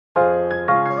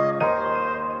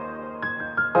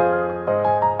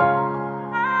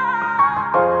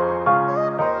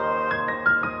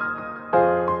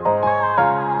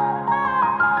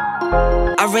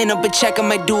went up a check, I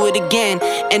might do it again.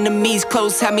 Enemies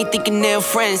close, have me thinking they're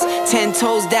friends. 10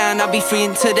 toes down, I'll be free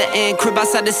until the end. Crib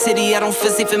outside the city, I don't feel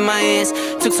safe in my hands.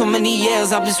 Took so many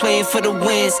years, I'm just waiting for the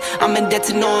wins. I'm in debt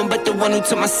to no one but the one who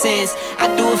took my sins. I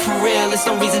do it for real, it's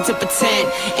no reason to pretend.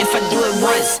 If I do it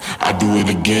once, I do it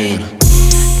again.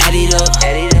 Add it up,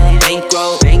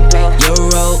 bankroll,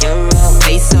 euro,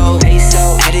 peso,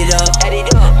 add it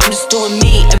up, I'm just doing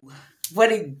me.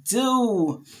 What it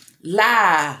do?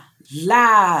 La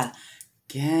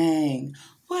gang.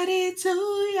 What it do,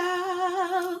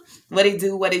 y'all? What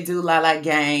it do, la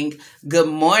gang? Good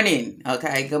morning,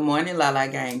 okay? Good morning, la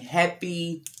gang.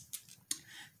 Happy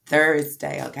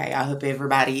Thursday, okay? I hope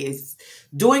everybody is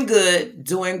doing good,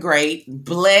 doing great,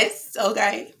 blessed,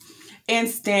 okay? And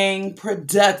staying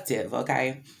productive,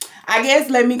 okay? I guess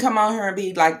let me come on here and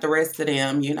be like the rest of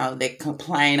them, you know, that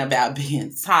complain about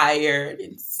being tired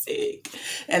and sick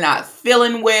and not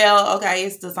feeling well, okay?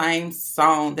 It's the same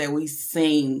song that we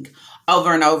sing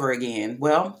over and over again.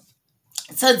 Well,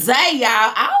 today,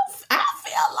 y'all, I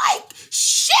feel like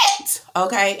shit,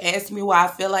 okay? Ask me why I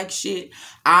feel like shit.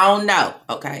 I don't know,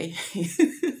 okay?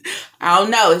 I don't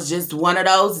know. It's just one of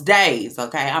those days,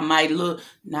 okay? I might look,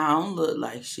 no, I don't look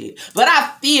like shit. But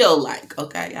I feel like,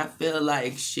 okay? I feel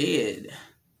like shit.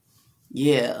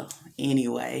 Yeah,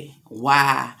 anyway.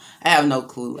 Why? I have no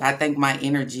clue. I think my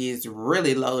energy is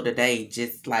really low today.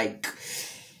 Just like,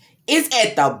 it's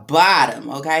at the bottom,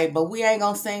 okay? But we ain't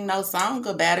gonna sing no song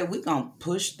about it. We gonna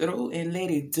push through and let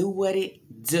it do what it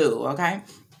do, okay?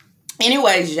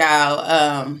 Anyways,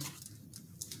 y'all,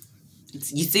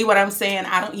 you see what I'm saying?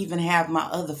 I don't even have my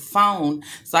other phone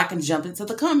so I can jump into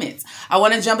the comments. I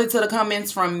want to jump into the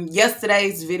comments from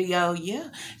yesterday's video. Yeah,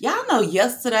 y'all know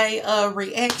yesterday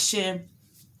reaction.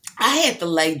 I had to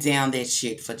lay down that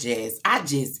shit for Jazz. I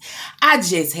just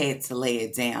had to lay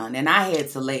it down. And I had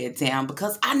to lay it down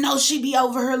because I know she be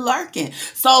over here lurking.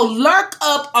 So lurk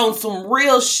up on some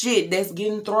real shit that's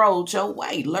getting thrown your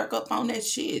way. Lurk up on that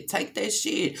shit. Take that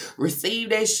shit.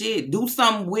 Receive that shit. Do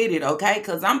something with it, okay?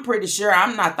 Because I'm pretty sure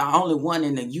I'm not the only one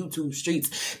in the YouTube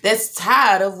streets that's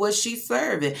tired of what she's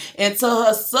serving. And to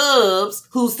her subs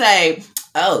who say,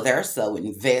 oh, they're so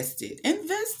invested.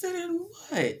 Invested in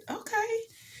what? Okay.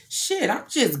 Shit, I'm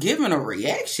just giving a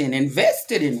reaction.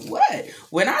 Invested in what?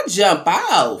 When I jump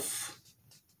off,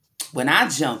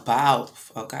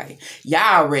 okay?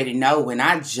 Y'all already know when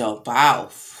I jump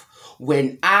off.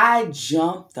 When I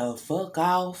jump the fuck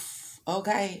off,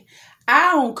 okay?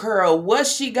 I don't care what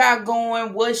she got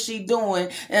going, what she doing,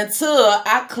 until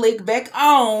I click back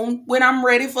on when I'm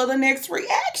ready for the next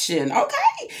reaction,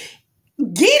 okay?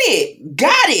 Get it.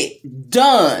 Got it.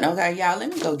 Done. Okay, y'all,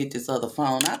 let me go get this other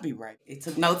phone. I'll be right. It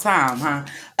took no time, huh?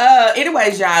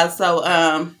 Anyways, y'all, so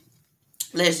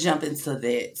let's jump into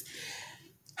that.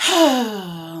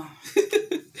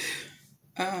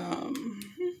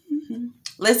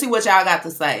 Let's see what y'all got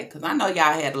to say, because I know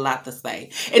y'all had a lot to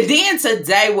say. And then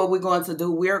today, what we're going to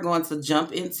do, we're going to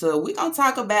jump into, we're going to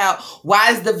talk about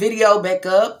why is the video back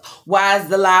up? Why is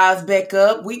the live back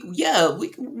up? We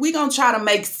going to try to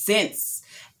make sense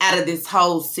out of this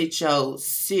whole shit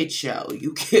show.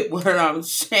 You get what I'm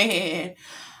saying?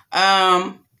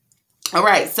 All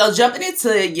right, so jumping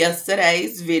into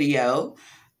yesterday's video.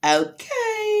 Okay.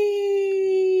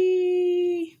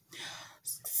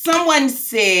 Someone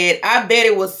said, I bet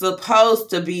it was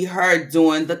supposed to be her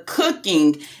doing the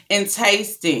cooking and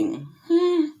tasting.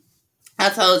 I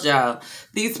told y'all,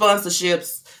 these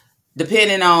sponsorships,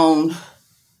 depending on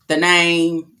the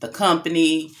name, the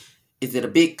company, is it a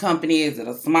big company? Is it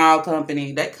a small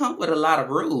company? They come with a lot of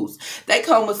rules. They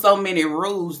come with so many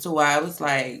rules to where I was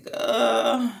like, do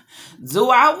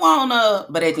I wanna?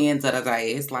 But at the end of the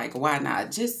day, it's like, why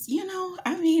not? Just, you know,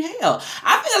 I mean, hell.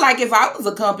 I feel like if I was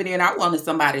a company and I wanted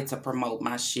somebody to promote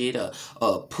my shit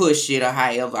or push it or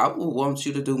however, I would want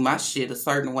you to do my shit a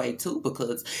certain way too.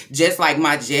 Because just like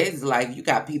my Jazz life, you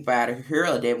got people out of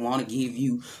here that want to give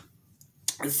you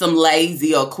some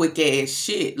lazy or quick ass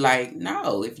shit. Like,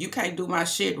 no, if you can't do my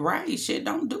shit right, shit,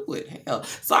 don't do it. Hell.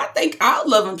 So I think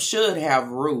all of them should have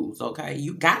rules, okay?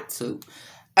 You got to.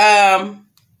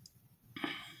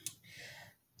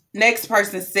 Next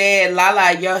person said,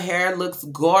 Lala, your hair looks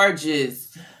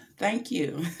gorgeous. Thank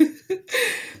you.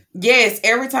 Yes,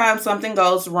 every time something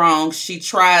goes wrong, she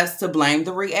tries to blame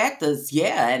the reactors.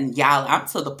 Yeah, and y'all, I'm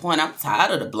to the point, I'm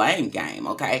tired of the blame game,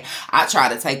 okay? I try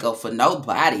to take up for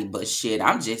nobody, but shit,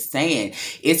 I'm just saying,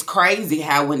 it's crazy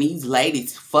how when these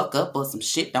ladies fuck up or some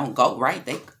shit don't go right,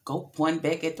 they go point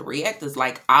back at the reactors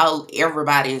like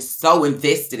everybody is so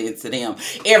invested into them.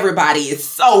 Everybody is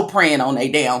so praying on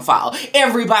their downfall.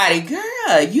 Everybody,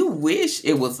 girl, you wish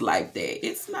it was like that.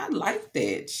 It's not like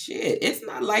that. Shit, it's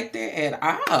not like that at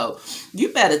all.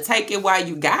 You better take it while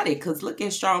you got it, because look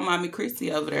at Strong Mommy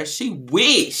Chrissy over there. She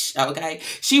wish, okay?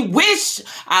 She wish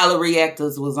all the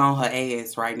reactors was on her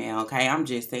ass right now, okay? I'm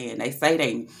just saying. They say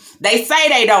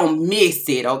they don't miss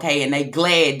it, okay? And they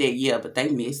glad that, yeah, but they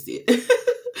missed it.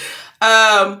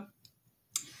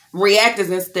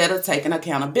 Reactors, instead of taking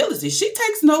accountability, she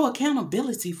takes no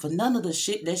accountability for none of the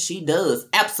shit that she does.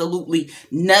 Absolutely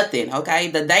nothing. Okay,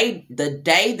 the day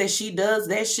that she does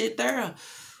that shit there,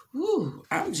 whew,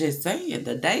 I'm just saying,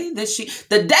 the day that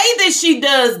she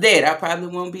does that, I probably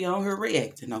won't be on her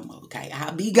reacting no more. Okay,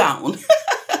 I'll be gone.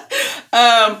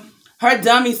 Her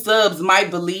dummy subs might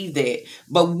believe that,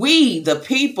 but we, the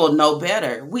people, know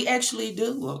better. We actually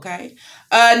do, okay?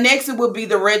 Next, it will be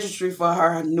the registry for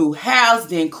her new house,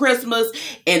 then Christmas,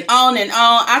 and on and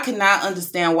on. I cannot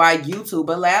understand why YouTube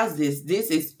allows this.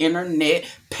 This is internet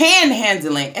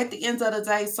panhandling. At the end of the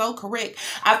day, so correct.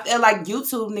 I feel like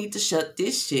YouTube need to shut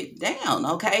this shit down,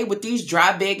 okay? With these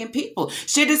dry begging people.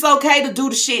 Shit, it's okay to do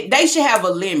the shit. They should have a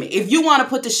limit. If you want to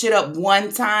put the shit up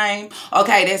one time,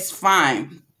 okay, that's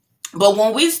fine. But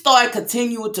when we start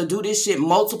continuing to do this shit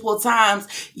multiple times,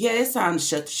 yeah, it's time to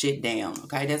shut the shit down.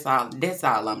 Okay, that's all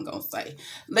I'm gonna say.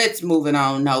 Let's move it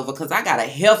on over, because I got a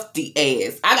hefty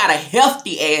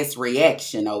ass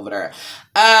reaction over there.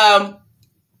 The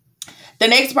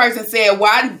next person said,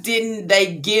 why didn't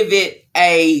they give it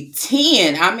a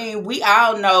 10? I mean, we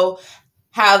all know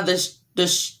how the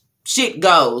shit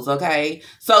goes, okay?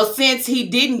 So since he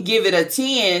didn't give it a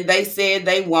 10, they said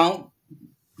they won't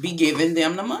be giving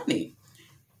them the money.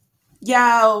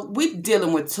 Y'all, we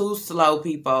dealing with two slow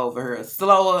people over here.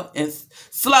 Slow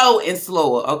and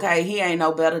slower, okay? He ain't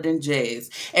no better than Jazz.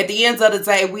 At the end of the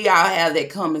day, we all have that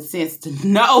common sense to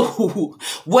know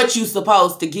what you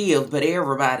supposed to give, but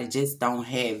everybody just don't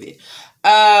have it.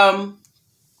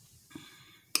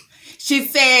 She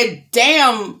said,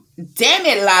 damn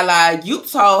it, Lala, you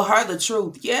told her the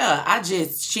truth. Yeah, I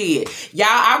just shit. Y'all,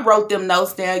 I wrote them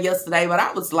notes down yesterday, but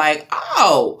I was like,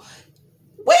 oh,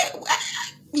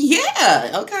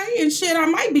 yeah, okay, and shit, I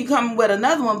might be coming with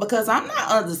another one because I'm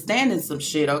not understanding some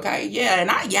shit, okay? Yeah, and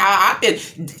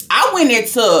I went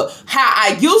into how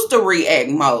I used to react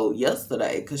mode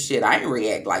yesterday, because shit, I ain't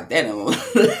react like that in a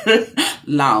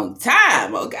long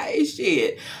time, okay?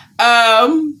 Shit.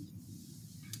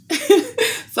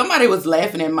 Somebody was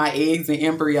laughing at my eggs and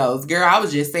embryos. Girl, I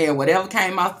was just saying whatever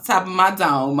came off the top of my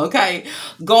dome, okay?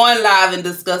 Going live and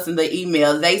discussing the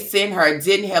email they sent her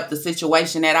didn't help the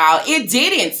situation at all. It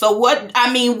didn't. So what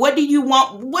do you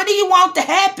want? What do you want to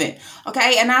happen?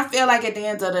 Okay? And I feel like at the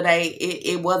end of the day,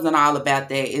 it wasn't all about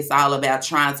that. It's all about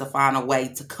trying to find a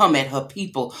way to come at her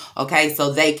people, okay?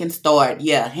 So they can start,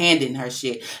 handing her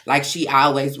shit like she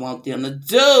always wants them to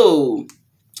do.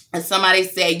 And somebody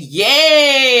said,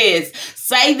 yes,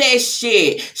 say that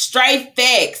shit. Straight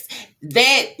facts.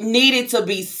 That needed to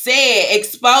be said.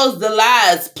 Expose the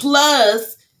lies.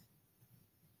 Plus,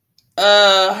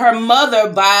 her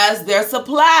mother buys their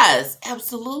supplies.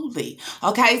 Absolutely.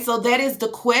 Okay, so that is the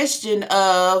question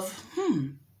of,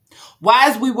 why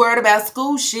is we worried about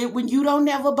school shit when you don't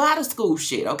never buy the school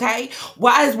shit, okay?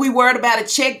 Why is we worried about a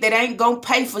check that ain't gonna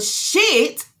pay for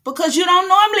shit? Because you don't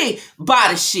normally buy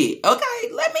the shit,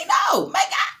 okay? Let me know. Make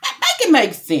it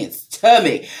make sense to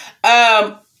me.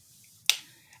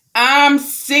 I'm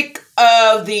sick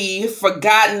of the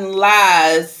forgotten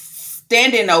lies.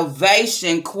 Standing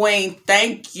ovation, queen.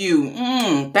 Thank you.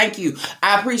 Thank you.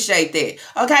 I appreciate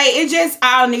that. Okay, it just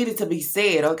all needed to be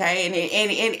said, okay?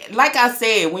 And like I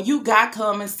said, when you got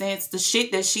common sense, the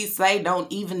shit that she say don't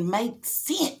even make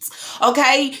sense.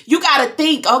 Okay? You gotta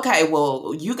think, okay,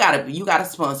 well, you got a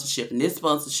sponsorship, and this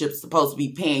sponsorship is supposed to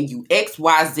be paying you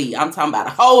XYZ. I'm talking about a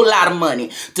whole lot of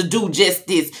money to do just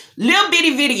this little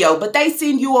bitty video, but they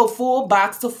send you a full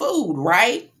box of food,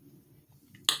 right?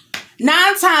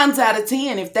 9 times out of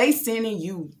 10, if they sending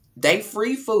you they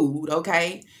free food,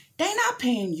 okay, They not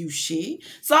paying you shit.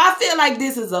 So I feel like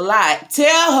this is a lot.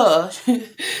 Tell her.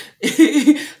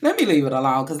 Let me leave it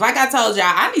alone. Because like I told y'all,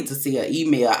 I need to see an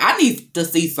email. I need to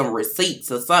see some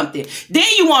receipts or something. Then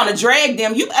you want to drag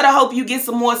them. You better hope you get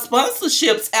some more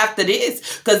sponsorships after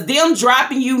this. Because them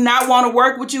dropping you, not want to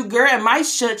work with you, girl, it might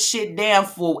shut shit down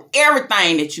for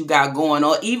everything that you got going.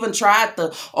 Or even tried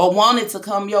to or wanted to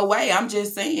come your way. I'm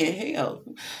just saying, hell.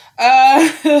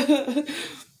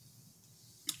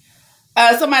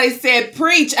 Somebody said,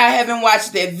 preach. I haven't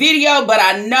watched that video, but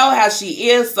I know how she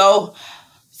is. So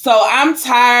I'm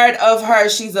tired of her.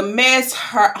 She's a mess.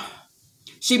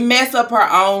 She messed up her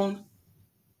own.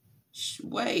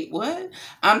 Wait, what?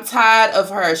 I'm tired of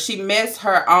her. She messed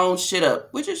her own shit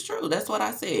up, which is true. That's what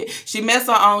I said. She messed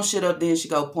her own shit up, then she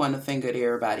go point a finger to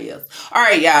everybody else. All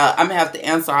right, y'all. I'm going to have to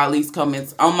answer all these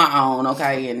comments on my own,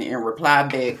 okay, and reply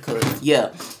back because,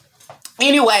 yeah.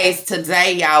 Anyways,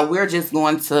 today, y'all, we're just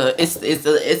going to, it's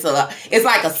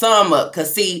like a sum up.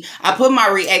 Because, see, I put my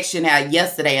reaction out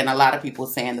yesterday, and a lot of people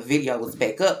saying the video was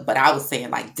back up. But I was saying,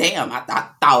 like, damn, I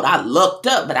thought I looked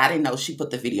up, but I didn't know she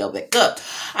put the video back up.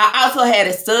 I also had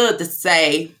a stud to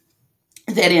say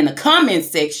that in the comment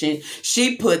section,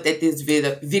 she put that this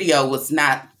video was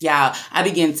not, y'all, I be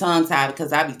getting tongue-tied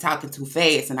because I be talking too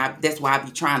fast, and that's why I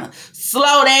be trying to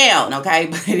slow down, okay?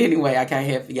 But anyway, I can't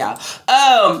help y'all.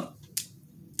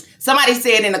 Somebody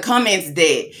said in the comments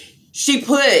that she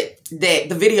put that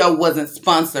the video wasn't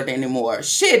sponsored anymore.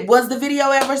 Shit, was the video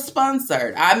ever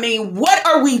sponsored? I mean, what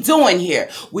are we doing here?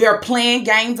 We are playing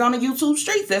games on the YouTube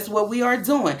streets. That's what we are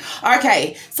doing.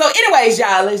 Okay, so anyways,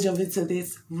 y'all, let's jump into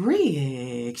this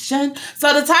reaction.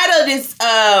 So the title of this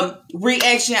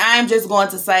reaction, I am just going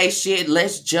to say, shit,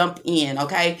 let's jump in,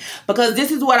 okay? Because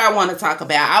this is what I want to talk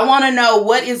about. I want to know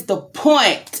what is the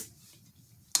point.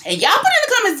 And y'all put in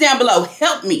the comments down below.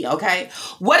 Help me, okay?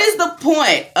 What is the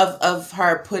point of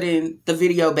her putting the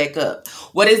video back up?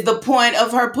 What is the point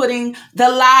of her putting the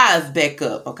live back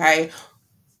up, okay?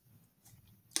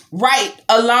 Right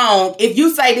along, if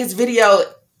you say this video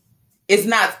is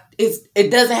not,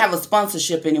 it doesn't have a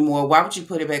sponsorship anymore, why would you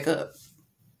put it back up?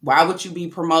 Why would you be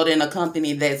promoting a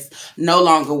company that's no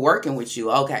longer working with you?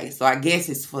 Okay, so I guess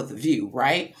it's for the view,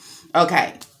 right?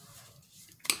 Okay.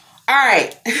 All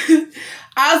right.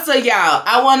 Also, y'all,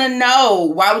 I want to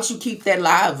know, why would you keep that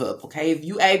live up, okay? If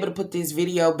you able to put this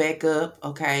video back up,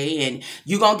 okay, and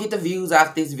you going to get the views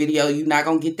off this video, you're not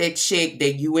going to get that check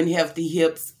that you and Healthy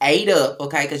Hips ate up,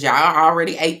 okay, because y'all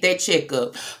already ate that check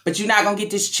up, but you're not going to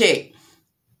get this check.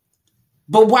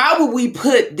 But why would we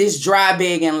put this dry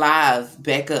bag and live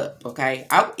back up, okay?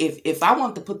 If I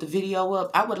wanted to put the video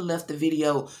up, I would have left the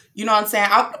video, you know what I'm saying?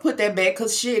 I would have put that back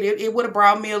because, shit, it would have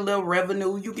brought me a little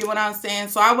revenue. You get what I'm saying?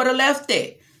 So I would have left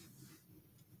that.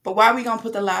 But why are we going to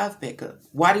put the live back up?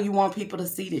 Why do you want people to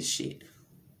see this shit?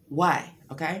 Why,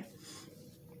 okay?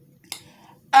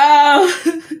 Back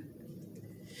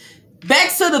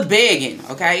to the begging,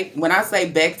 okay? When I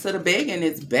say back to the begging,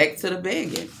 it's back to the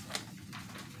begging.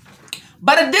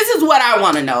 But this is what I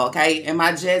want to know, okay? In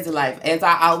my jazzy life, as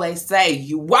I always say,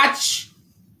 you watch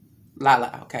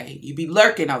Lala, okay? You be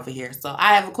lurking over here. So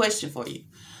I have a question for you.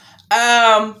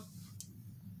 And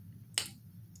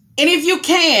if you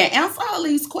can, answer all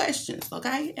these questions,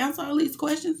 okay? Answer all these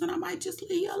questions and I might just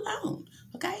leave you alone,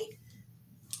 okay?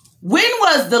 When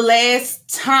was the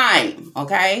last time,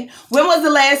 okay? When was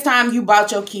the last time you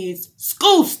bought your kids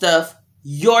school stuff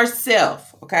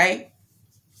yourself, okay?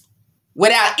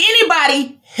 Without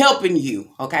anybody helping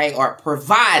you, okay, or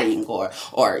providing, or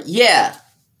yeah.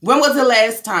 When was the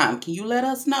last time? Can you let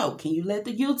us know? Can you let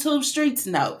the YouTube streets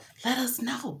know? Let us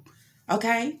know,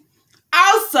 okay?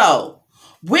 Also,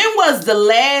 when was the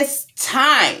last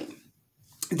time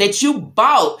that you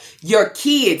bought your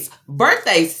kids'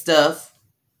 birthday stuff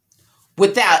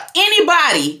without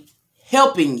anybody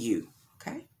helping you,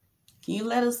 okay? Can you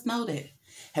let us know that?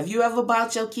 Have you ever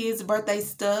bought your kids' birthday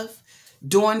stuff?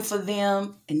 Doing for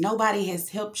them, and nobody has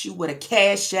helped you with a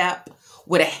cash app,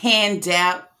 with a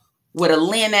handout, with a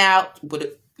lend out, with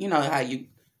a, you know how you,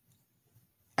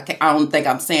 I don't think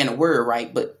I'm saying the word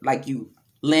right, but like you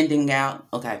lending out.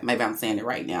 Okay, maybe I'm saying it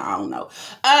right now. I don't know.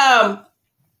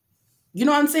 You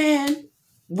know what I'm saying?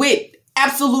 With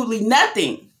absolutely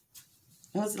nothing.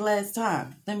 When was the last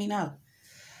time? Let me know.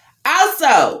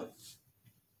 Also,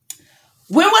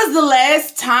 when was the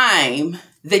last time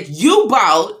that you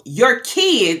bought your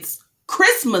kids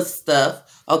Christmas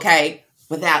stuff, okay,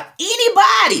 without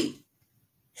anybody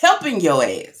helping your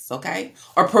ass, okay,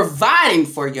 or providing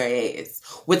for your ass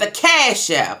with a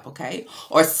cash app, okay,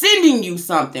 or sending you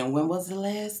something? When was the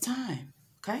last time,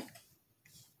 okay?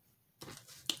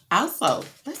 Also,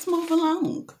 let's move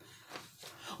along.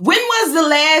 When was the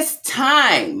last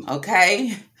time,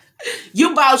 okay,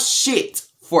 you bought shit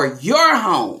for your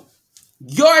home,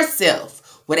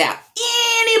 yourself, without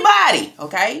anybody,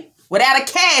 okay? Without a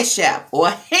cash app or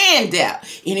a handout.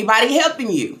 Anybody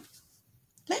helping you?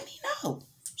 Let me know.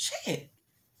 Shit.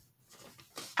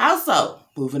 Also,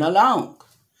 moving along.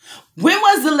 When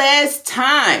was the last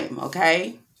time,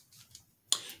 okay,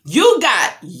 you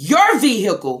got your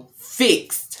vehicle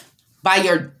fixed by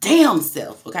your damn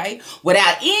self, okay?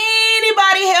 Without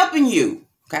anybody helping you,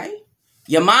 okay?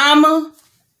 Your mama,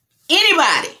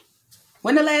 anybody.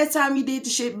 When the last time you did the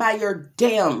shit by your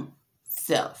damn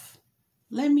self?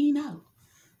 Let me know,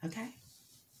 okay?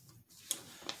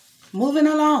 Moving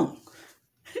along.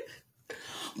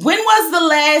 When was the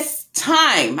last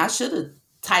time? I should have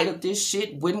titled this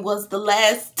shit, when was the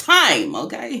last time,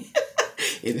 okay?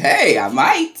 Hey, I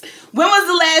might. When was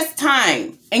the last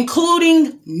time,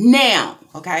 including now,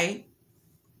 okay,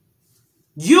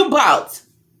 you bought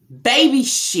baby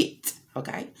shit,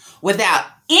 okay, without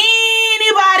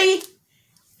anybody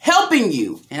helping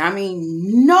you? And I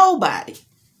mean nobody.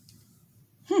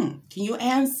 Can you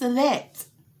answer that?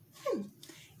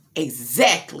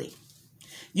 Exactly.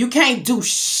 You can't do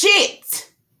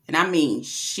shit. And I mean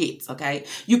shit, okay?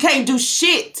 You can't do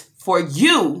shit for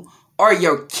you or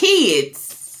your kids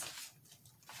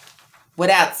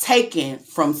without taking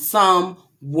from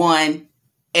someone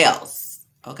else,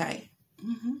 okay?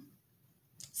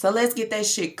 So let's get that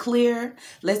shit clear.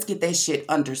 Let's get that shit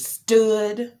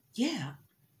understood. Yeah.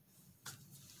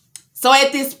 So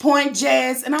at this point,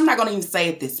 Jazz, and I'm not going to even say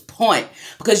at this point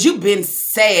because you've been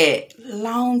sad a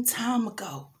long time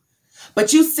ago.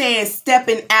 But you saying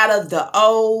stepping out of the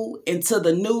old into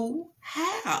the new?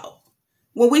 How?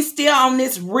 When we still on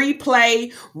this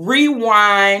replay,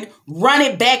 rewind, run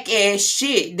it back ass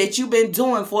shit that you've been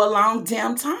doing for a long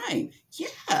damn time.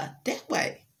 Yeah, that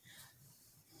way.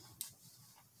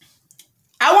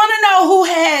 I want to know who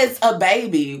has a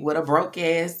baby with a broke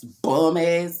ass, bum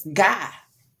ass guy.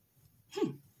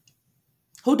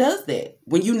 Who does that?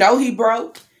 When you know he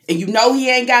broke and you know he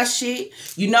ain't got shit.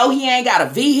 You know he ain't got a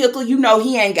vehicle. You know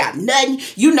he ain't got nothing.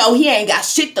 You know he ain't got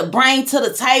shit to bring to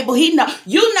the table. You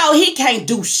know he can't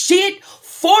do shit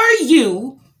for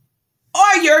you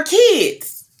or your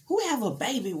kids. Who have a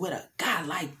baby with a guy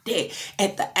like that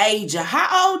at the age of,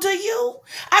 how old are you?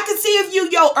 I can see if you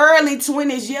your early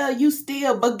 20s, yeah, you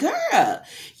still, but girl,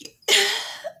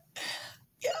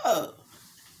 yeah.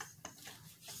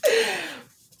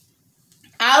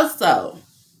 Also,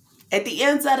 at the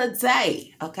end of the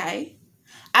day, okay,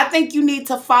 I think you need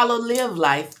to follow Live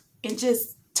Life and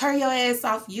just turn your ass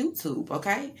off YouTube,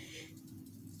 okay?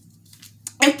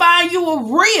 And find you a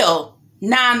real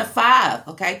 9 to 5,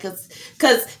 okay? Because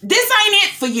this ain't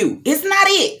it for you. It's not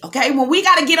it, okay? When we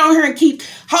got to get on here and keep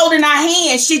holding our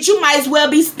hands, shit, you might as well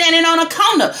be standing on a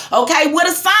corner, okay? With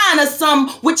a sign or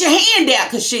something with your hand out.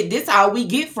 Because shit, this all we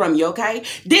get from you, okay?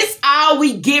 This all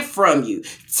we get from you.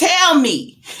 Tell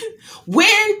me,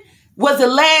 when was the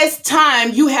last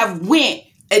time you have went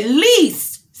at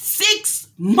least 6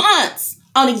 months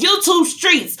on the YouTube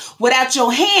streets without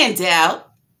your hand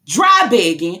out, dry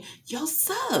begging your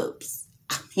subs?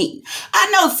 I mean, I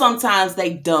know sometimes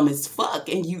they dumb as fuck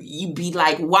and you be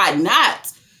like, why not?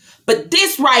 But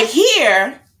this right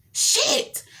here,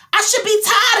 shit, I should be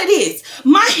tired of this.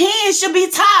 My hands should be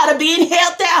tired of being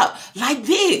held out like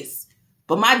this.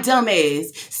 But my dumb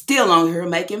ass still on here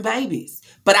making babies.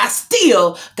 But I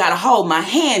still gotta hold my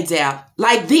hands out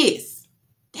like this.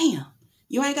 Damn,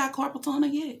 you ain't got carpal tunnel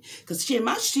yet? Because shit,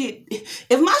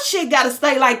 if my shit gotta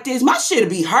stay like this, my shit'll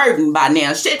be hurting by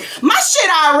now. Shit, my shit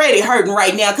already hurting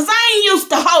right now because I ain't used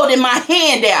to holding my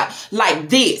hand out like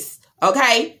this,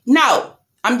 okay? No,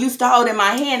 I'm used to holding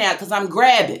my hand out because I'm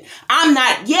grabbing. I'm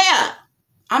not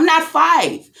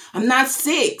 5. I'm not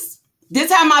 6. This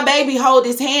how my baby hold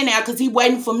his hand out because he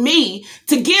waiting for me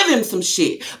to give him some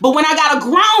shit. But when I got a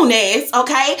grown ass,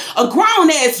 okay, a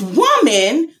grown ass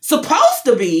woman, supposed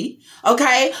to be,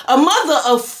 okay, a mother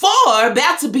of 4,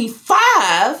 about to be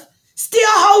 5, still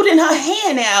holding her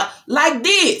hand out like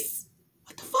this.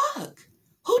 What the fuck?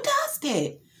 Who does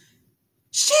that?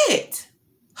 Shit.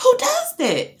 Who does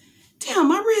that? Damn,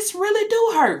 my wrist really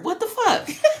do hurt. What the fuck?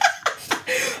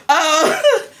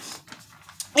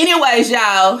 Anyways,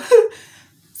 y'all.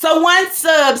 So one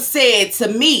sub said to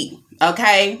me,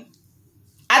 okay,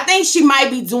 I think she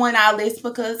might be doing all this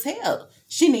because, hell,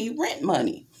 she need rent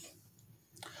money.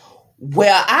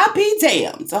 Well, I'll be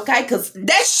damned, okay? Because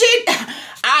that shit,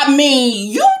 I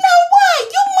mean, you know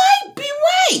what? You might be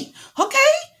right, okay?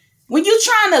 When you're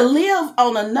trying to live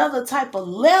on another type of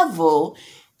level,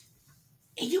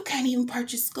 and you can't even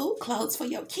purchase school clothes for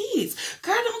your kids.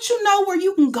 Girl, don't you know where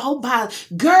you can go buy?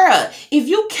 Girl, if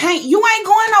you can't, you ain't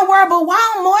going nowhere but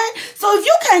Walmart. So if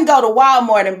you can't go to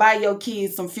Walmart and buy your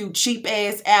kids some few cheap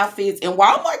ass outfits, and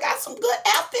Walmart got some good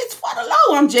outfits for the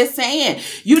low, I'm just saying.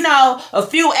 You know, a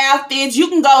few outfits, you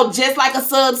can go just like a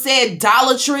sub said,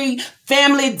 Dollar Tree,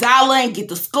 Family Dollar, and get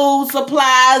the school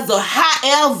supplies or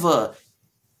however.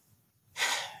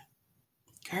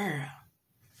 Girl.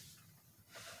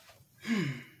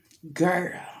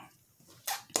 Girl.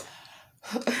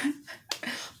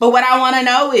 But what I want to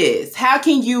know is, how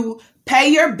can you pay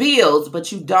your bills,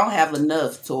 but you don't have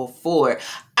enough to afford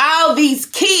all these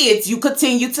kids you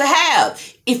continue to have?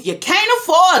 If you can't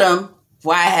afford them,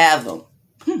 why have them?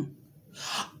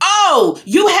 Oh,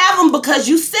 you have them because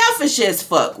you selfish as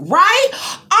fuck, right?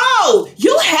 Oh,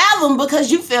 you have them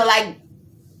because you feel like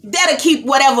that'll keep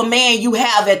whatever man you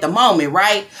have at the moment,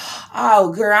 right?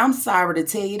 Oh, girl, I'm sorry to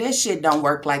tell you, that shit don't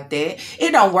work like that.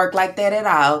 It don't work like that at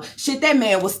all. Shit, that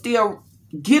man will still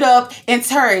get up and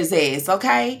tear his ass,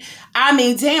 okay? I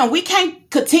mean, damn, we can't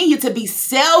continue to be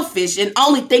selfish and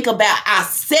only think about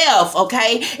ourselves,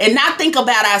 okay? And not think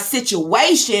about our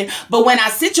situation. But when our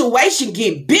situation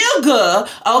get bigger,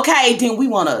 okay, then we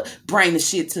want to bring the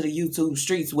shit to the YouTube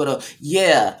streets with a,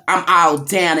 yeah, I'm all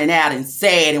down and out and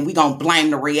sad, and we going to blame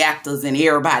the reactors and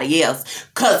everybody else.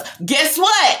 Because guess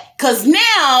what? Because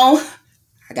now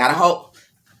I got to hold,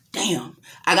 damn,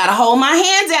 I got to hold my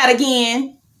hands out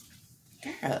again.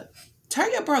 Girl,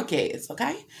 turn your broke ass,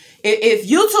 okay? If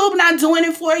YouTube not doing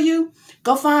it for you,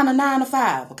 go find a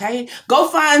 9-to-5, okay? Go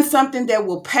find something that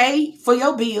will pay for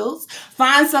your bills.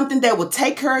 Find something that will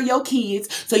take care of your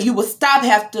kids so you will stop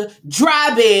having to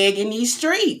dry beg in these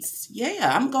streets.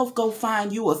 Yeah, I'm going to go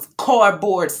find you a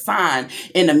cardboard sign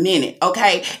in a minute,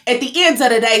 okay? At the end of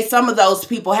the day, some of those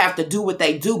people have to do what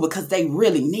they do because they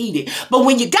really need it. But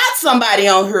when you got somebody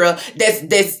on here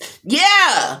that's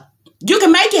yeah, you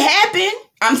can make it happen.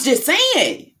 I'm just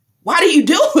saying. Why do you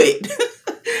do it?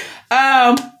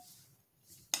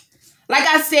 Like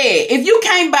I said, if you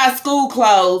can't buy school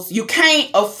clothes, you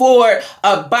can't afford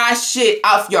to buy shit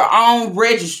off your own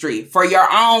registry for your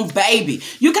own baby.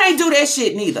 You can't do that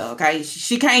shit neither, okay?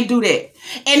 She can't do that.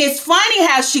 And it's funny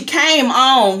how she came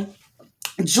on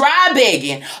dry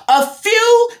begging a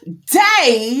few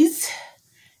days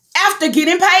after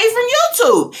getting paid from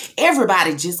YouTube.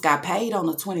 Everybody just got paid on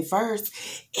the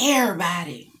 21st.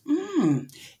 Everybody.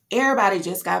 Everybody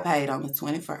just got paid on the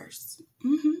 21st.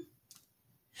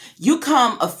 You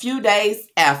come a few days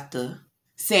after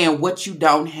saying what you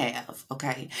don't have,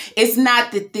 okay? It's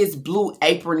not that this Blue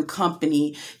Apron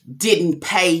company didn't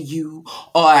pay you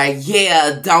or,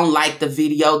 yeah, don't like the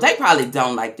video. They probably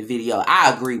don't like the video.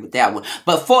 I agree with that one.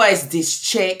 But for as this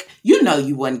check, you know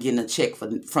you wasn't getting a check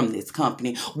from this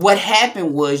company. What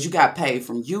happened was you got paid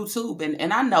from YouTube.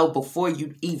 And I know before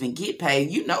you even get paid,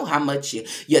 you know how much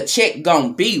your check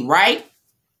gonna be, right?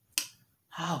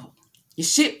 Oh, your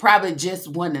shit probably just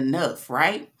wasn't enough,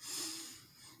 right?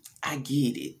 I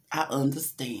get it. I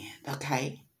understand.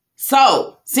 Okay.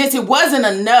 So, since it wasn't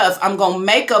enough, I'm going to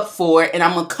make up for it and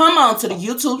I'm going to come on to the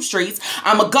YouTube streets.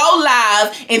 I'm going to go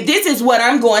live and this is what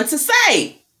I'm going to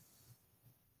say.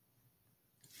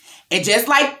 And just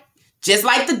like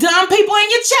the dumb people in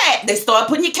your chat, they start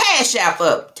putting your cash app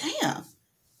up. Damn.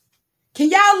 Can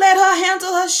y'all let her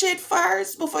handle her shit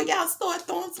first before y'all start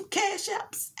throwing some cash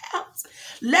apps out?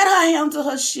 Let her handle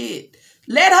her shit.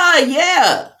 Let her,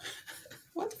 yeah.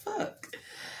 What the fuck?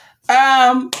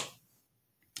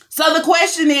 So the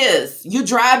question is, you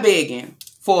dry begging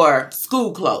for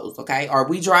school clothes, okay? Are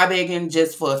we dry begging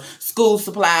just for school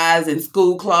supplies and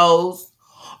school clothes?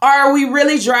 Or are we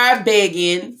really dry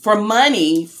begging for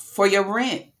money for your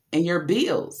rent and your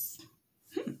bills?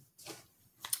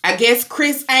 I guess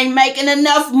Chris ain't making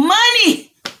enough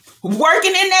money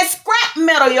working in that scrap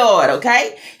metal yard,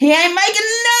 okay? He ain't making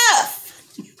enough.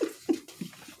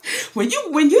 When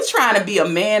you trying to be a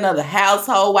man of the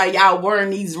household while y'all wearing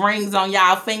these rings on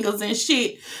y'all fingers and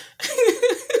shit,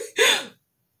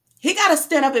 he got to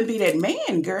stand up and be that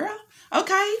man, girl.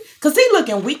 Okay? Because he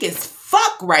looking weak as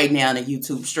fuck right now in the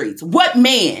YouTube streets. What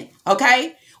man?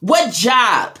 Okay? What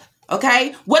job?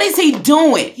 Okay? What is he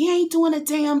doing? He ain't doing a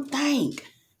damn thing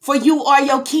for you or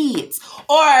your kids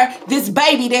or this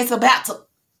baby that's about to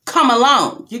come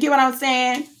along. You get what I'm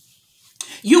saying?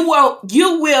 You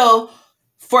will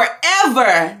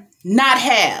forever not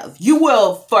have. You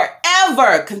will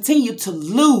forever continue to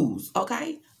lose,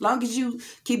 okay? Long as you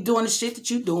keep doing the shit that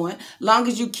you're doing, long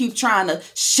as you keep trying to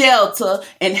shelter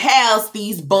and house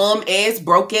these bum-ass,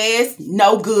 broke-ass,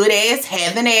 no-good-ass,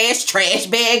 having-ass,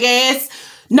 trash-bag-ass,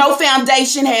 no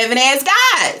foundation having-ass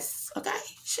guys, okay?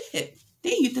 Shit. Then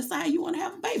you decide you want to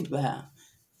have a baby by her.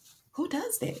 Who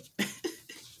does that?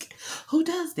 Who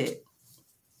does that?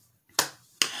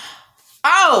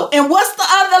 Oh, and what's the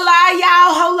other lie,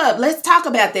 y'all? Hold up. Let's talk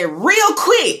about that real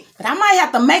quick. But I might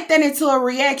have to make that into a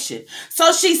reaction.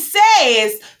 So she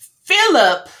says,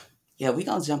 Philip, yeah, we're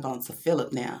going to jump on to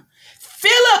Philip now.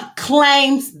 Philip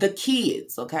claims the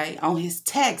kids, okay, on his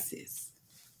taxes.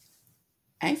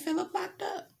 Ain't Philip locked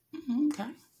up?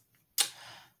 Okay.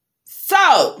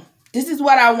 So, this is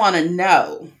what I want to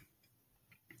know.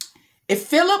 If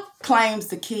Philip claims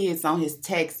the kids on his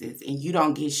taxes and you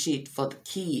don't get shit for the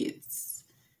kids,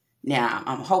 now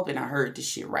I'm hoping I heard this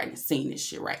shit right and seen this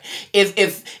shit right.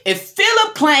 If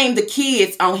Philip claimed the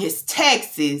kids on his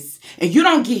taxes and you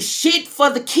don't get shit for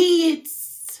the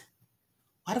kids,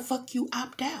 why the fuck you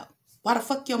opt out? Why the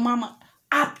fuck your mama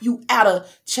opt you out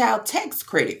of child tax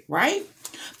credit, right?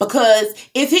 Because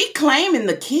if he claiming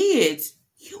the kids,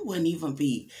 you wouldn't even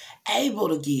be able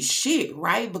to get shit,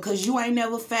 right? Because you ain't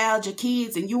never filed your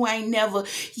kids and you ain't never,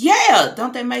 yeah,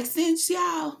 don't that make sense,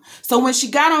 y'all? So when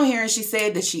she got on here and she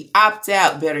said that she opt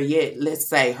out, better yet, let's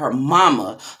say her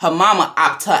mama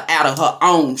opt her out of her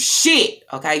own shit,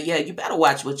 okay? Yeah, you better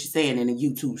watch what you're saying in the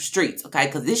YouTube streets, okay?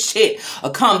 Because this shit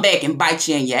will come back and bite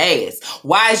you in your ass.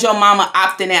 Why is your mama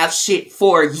opting out shit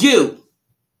for you?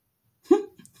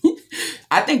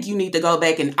 I think you need to go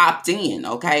back and opt in,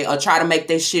 okay? Or try to make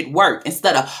that shit work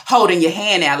instead of holding your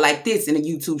hand out like this in the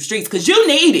YouTube streets because you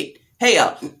need it.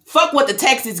 Hell, fuck what the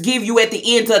taxes give you at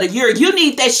the end of the year. You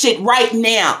need that shit right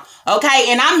now, okay?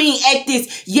 And I mean at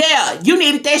this, yeah, you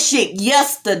needed that shit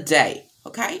yesterday,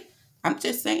 okay? I'm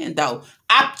just saying, though,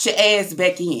 opt your ass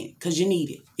back in because you need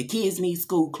it. Your kids need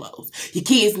school clothes. Your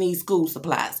kids need school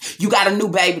supplies. You got a new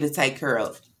baby to take care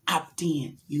of. Opt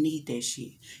in. You need that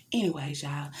shit. Anyways,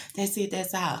 y'all, that's it.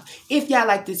 That's all. If y'all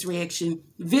like this reaction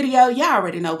video, y'all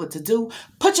already know what to do.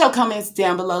 Put your comments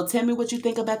down below. Tell me what you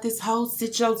think about this whole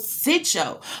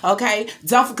sit-show, okay?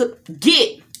 Don't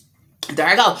forget, there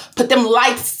I go. Put them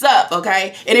likes up,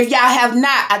 okay? And if y'all have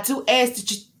not, I do ask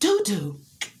that you do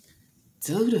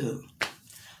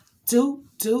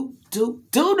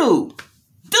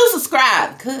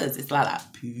subscribe, because it's a lot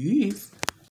of peace.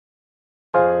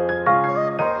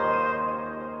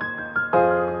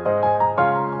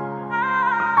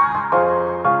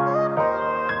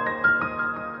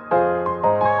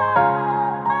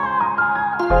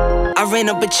 I ran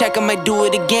up a check, I might do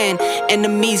it again.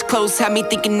 Enemies close, had me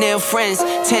thinking they're friends.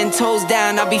 10 toes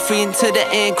down, I'll be free until the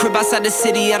end. Crib outside the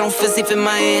city, I don't feel safe in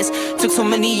my hands. Took so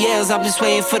many years, I'm just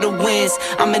waiting for the wins.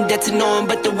 I'm in debt to no one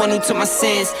but the one who took my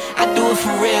sins. I do it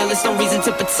for real, there's no reason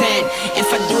to pretend.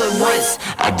 If I do it once,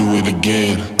 I do it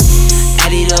again.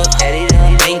 Add it up,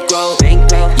 bankroll,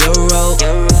 you're